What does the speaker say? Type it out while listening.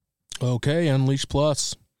Okay, Unleash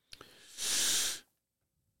Plus.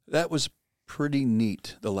 That was pretty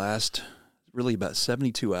neat. The last, really about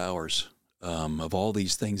 72 hours of all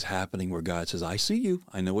these things happening where God says, I see you.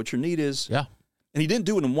 I know what your need is. Yeah. And he didn't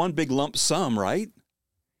do it in one big lump sum, right?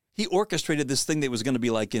 He orchestrated this thing that was going to be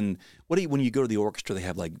like when you go to the orchestra, they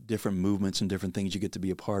have like different movements and different things you get to be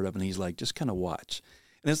a part of. And he's like, just kind of watch.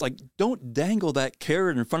 And it's like, don't dangle that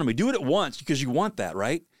carrot in front of me. Do it at once because you want that,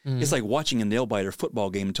 right? Mm-hmm. It's like watching a nail-biter football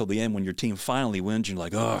game until the end when your team finally wins. You're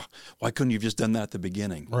like, oh, why couldn't you have just done that at the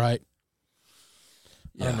beginning? Right.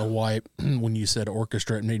 Yeah. I don't know why when you said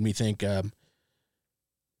orchestra, it made me think, I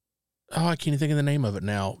can't even think of the name of it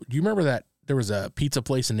now. Do you remember that there was a pizza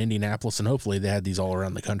place in Indianapolis, and hopefully they had these all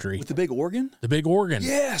around the country? With the big organ? The big organ.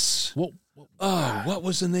 Yes. What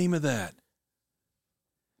was the name of that?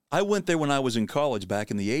 I went there when I was in college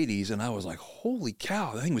back in the 80s, and I was like, holy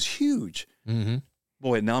cow, that thing was huge. Mm-hmm.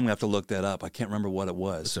 Boy, now I'm going to have to look that up. I can't remember what it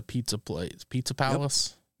was. It's a pizza place. Pizza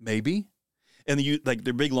Palace? Yep. Maybe. And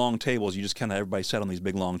they're big, long tables. You just kind of, everybody sat on these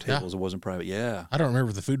big, long tables. Yeah. It wasn't private. Yeah. I don't remember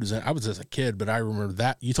if the food was in. I was just a kid, but I remember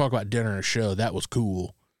that. You talk about dinner and a show. That was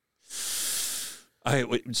cool.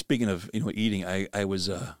 Speaking of eating, I was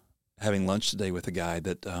having lunch today with a guy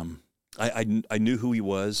that I knew who he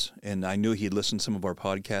was, and I knew he had listened to some of our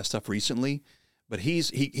podcast stuff recently. But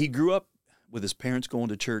he grew up with his parents going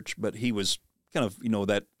to church, but he was kind of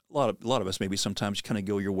that a lot of us maybe sometimes kind of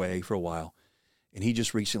go your way for a while, and he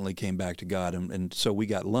just recently came back to God, and so we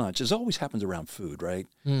got lunch. This always happens around food, right?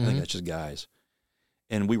 Mm-hmm. I think that's just guys.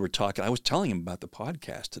 And we were talking. I was telling him about the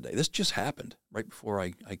podcast today. This just happened right before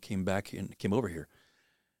I came back and came over here.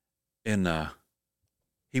 And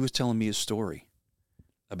he was telling me his story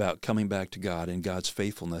about coming back to God and God's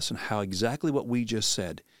faithfulness and how exactly what we just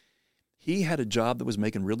said. He had a job that was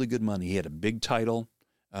making really good money. He had a big title.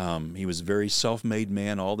 He was a very self-made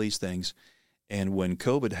man, all these things. And when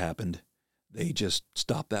COVID happened, they just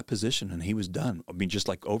stopped that position and he was done. I mean, just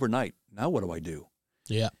like overnight. Now what do I do?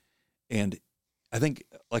 Yeah. And I think,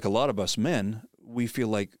 like a lot of us men, we feel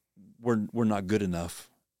like we're not good enough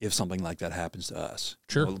if something like that happens to us.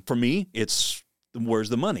 Sure. For me, it's where's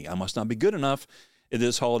the money? I must not be good enough in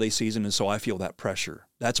this holiday season, and so I feel that pressure.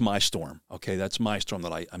 That's my storm, okay? That's my storm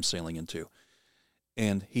that I'm sailing into.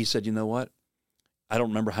 And he said, you know what? I don't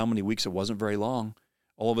remember how many weeks, it wasn't very long.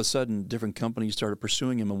 All of a sudden, different companies started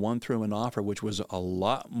pursuing him, and one threw him an offer which was a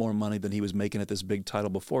lot more money than he was making at this big title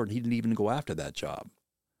before, and he didn't even go after that job.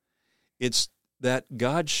 It's that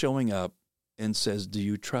God showing up and says, do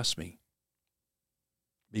you trust me?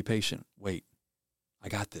 Be patient. Wait, I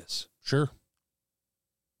got this. Sure.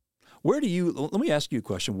 Let me ask you a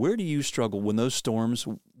question. Where do you struggle when those storms,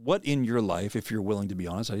 what in your life, if you're willing to be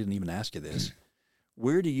honest, I didn't even ask you this,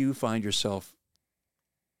 where do you find yourself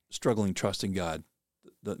struggling trusting God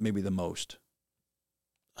maybe the most?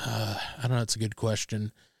 I don't know. It's a good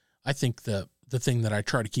question. I think the thing that I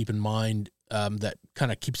try to keep in mind that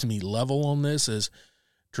kind of keeps me level on this is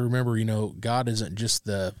to remember, God isn't just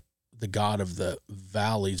the God of the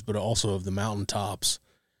valleys, but also of the mountaintops,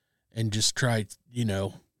 and just try,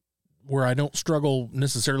 where I don't struggle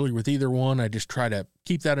necessarily with either one. I just try to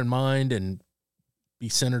keep that in mind and be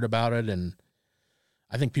centered about it. And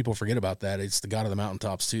I think people forget about that. It's the God of the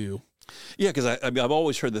mountaintops too. Yeah. Cause I've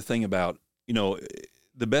always heard the thing about,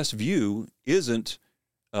 the best view isn't,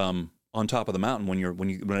 on top of the mountain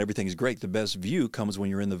when everything's great. The best view comes when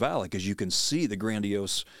you're in the valley because you can see the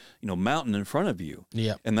grandiose, mountain in front of you.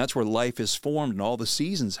 Yeah. And that's where life is formed and all the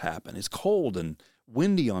seasons happen. It's cold and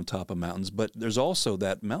windy on top of mountains, but there's also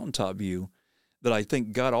that mountaintop view that I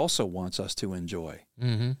think God also wants us to enjoy.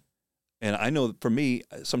 Mm-hmm. And I know for me,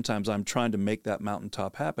 sometimes I'm trying to make that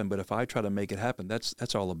mountaintop happen, but if I try to make it happen,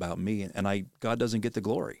 that's all about me. And God doesn't get the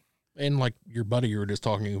glory. And like your buddy you were just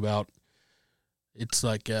talking about, it's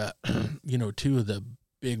like, two of the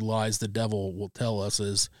big lies the devil will tell us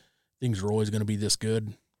is things are always going to be this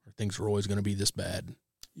good or things are always going to be this bad.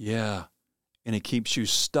 Yeah. And it keeps you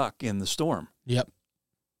stuck in the storm. Yep.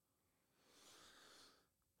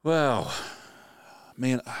 Well,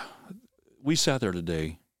 man, we sat there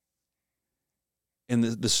today and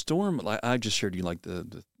the storm, like I just shared you, like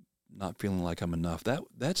the not feeling like I'm enough.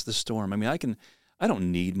 That's the storm. I mean, I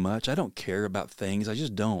don't need much. I don't care about things. I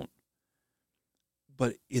just don't.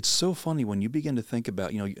 But it's so funny when you begin to think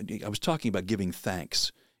about, I was talking about giving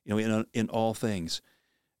thanks, in all things.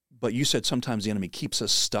 But you said sometimes the enemy keeps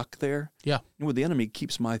us stuck there. Yeah. And where the enemy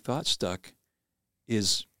keeps my thoughts stuck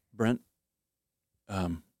is, Brent,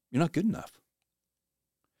 you're not good enough.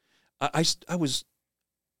 I was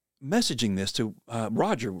messaging this to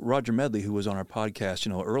Roger Medley, who was on our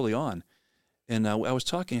podcast, early on. And I was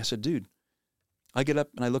talking. I said, dude, I get up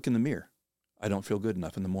and I look in the mirror. I don't feel good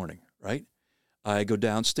enough in the morning, right? I go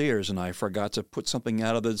downstairs and I forgot to put something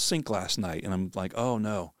out of the sink last night, and I'm like, oh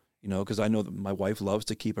no, because I know that my wife loves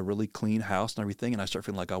to keep a really clean house and everything, and I start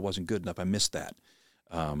feeling like I wasn't good enough. I missed that.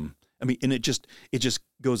 And it just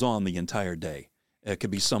goes on the entire day. It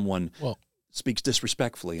could be someone speaks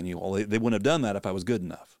disrespectfully, and they wouldn't have done that if I was good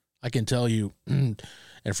enough. I can tell you, and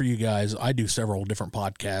for you guys, I do several different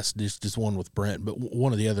podcasts, just one with Brent, but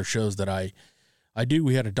one of the other shows that I do,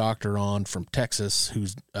 we had a doctor on from Texas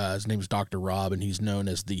who's his name is Dr. Rob, and he's known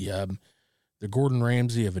as the Gordon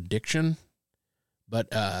Ramsay of addiction. But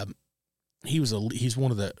he's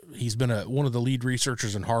one of the lead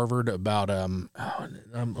researchers in Harvard about I'm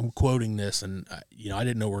quoting this, and I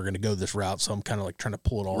didn't know we were going to go this route, so I'm kind of like trying to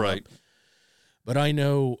pull it all right. up. But I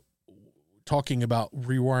know, talking about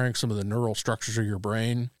rewiring some of the neural structures of your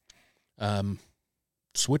brain,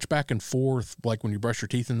 switch back and forth, like when you brush your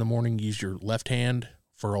teeth in the morning, use your left hand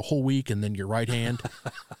for a whole week and then your right hand.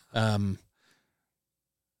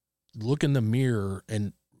 Look in the mirror,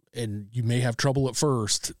 and you may have trouble at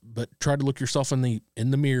first, but try to look yourself in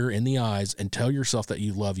the mirror, in the eyes, and tell yourself that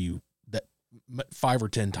you love you, that 5 or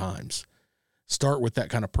 10 times. Start with that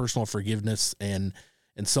kind of personal forgiveness and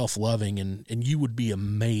self-loving, and you would be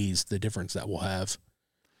amazed the difference that will have.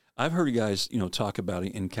 I've heard you guys, talk about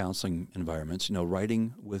it in counseling environments,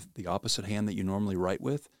 writing with the opposite hand that you normally write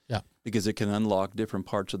with. Yeah. Because it can unlock different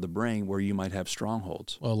parts of the brain where you might have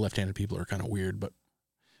strongholds. Well, left-handed people are kind of weird, but.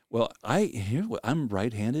 Well, I'm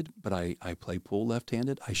right-handed, but I play pool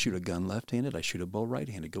left-handed. I shoot a gun left-handed. I shoot a bow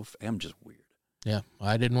right-handed. I'm just weird. Yeah.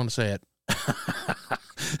 I didn't want to say it.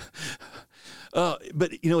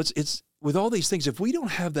 But it's with all these things, if we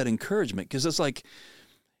don't have that encouragement, because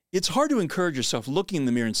it's hard to encourage yourself looking in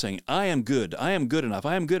the mirror and saying, I am good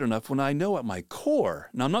enough, when I know at my core.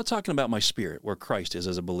 Now, I'm not talking about my spirit, where Christ is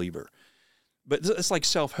as a believer, but it's like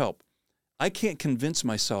self-help. I can't convince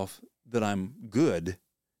myself that I'm good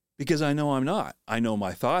because I know I'm not. I know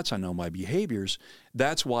my thoughts, I know my behaviors.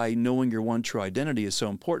 That's why knowing your one true identity is so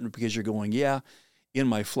important, because you're going, yeah, in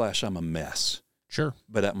my flesh, I'm a mess. Sure.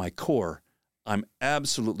 But at my core, I'm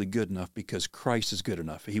absolutely good enough because Christ is good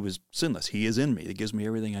enough. He was sinless. He is in me. It gives me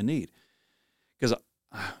everything I need. Because,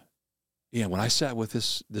 when I sat with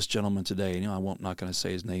this gentleman today, I'm not going to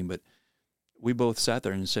say his name, but we both sat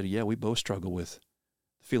there and said, yeah, we both struggle with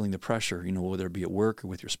feeling the pressure, whether it be at work or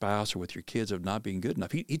with your spouse or with your kids, of not being good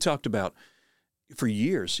enough. He talked about for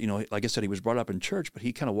years, like I said, he was brought up in church, but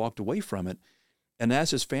he kind of walked away from it. And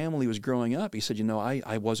as his family was growing up, he said,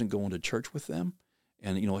 I wasn't going to church with them.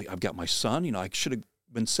 And, I've got my son, I should have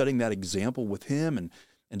been setting that example with him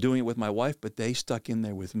and doing it with my wife, but they stuck in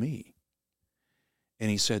there with me.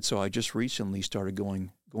 And he said, so I just recently started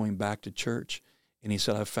going back to church. And he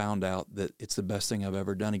said, I found out that it's the best thing I've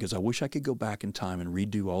ever done. He goes, I wish I could go back in time and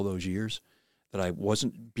redo all those years that I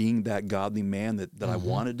wasn't being that godly man that I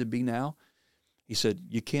wanted to be now. He said,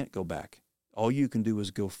 you can't go back. All you can do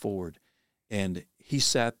is go forward. And he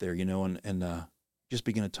sat there, and just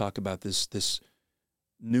began to talk about this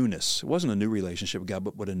newness. It wasn't a new relationship with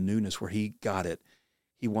God, but a newness where he got it.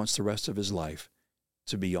 He wants the rest of his life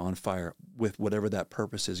to be on fire with whatever that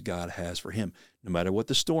purpose is God has for him. No matter what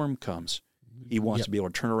the storm comes, he wants to be able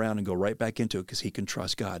to turn around and go right back into it because he can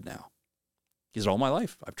trust God now. Because all my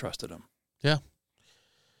life, I've trusted him. Yeah.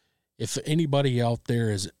 If anybody out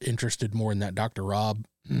there is interested more in that, Dr. Rob,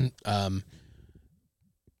 the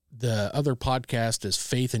other podcast is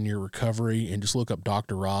Faith in Your Recovery, and just look up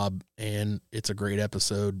Dr. Rob, and it's a great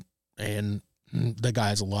episode, and the guy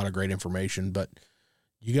has a lot of great information. But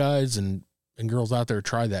you guys and girls out there,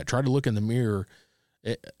 try that. Try to look in the mirror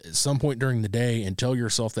at some point during the day and tell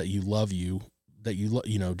yourself that you love you, that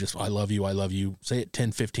just, I love you. Say it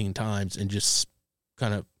 10, 15 times, and just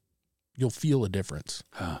kind of, you'll feel a difference.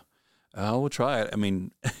 We'll try it. I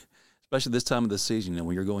mean, especially this time of the season,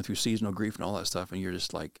 when you're going through seasonal grief and all that stuff, and you're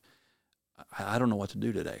just like, I don't know what to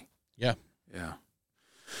do today. Yeah. Yeah.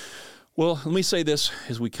 Well, let me say this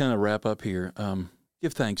as we kind of wrap up here.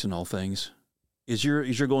 Give thanks in all things. As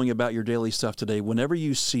you're going about your daily stuff today, whenever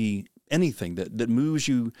you see anything that moves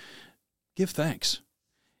you, give thanks.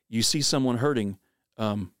 You see someone hurting,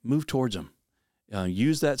 move towards them.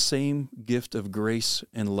 Use that same gift of grace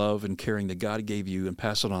and love and caring that God gave you and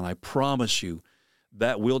pass it on. I promise you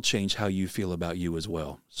that will change how you feel about you as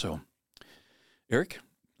well. So, Eric,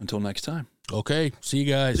 until next time. Okay. See you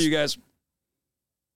guys.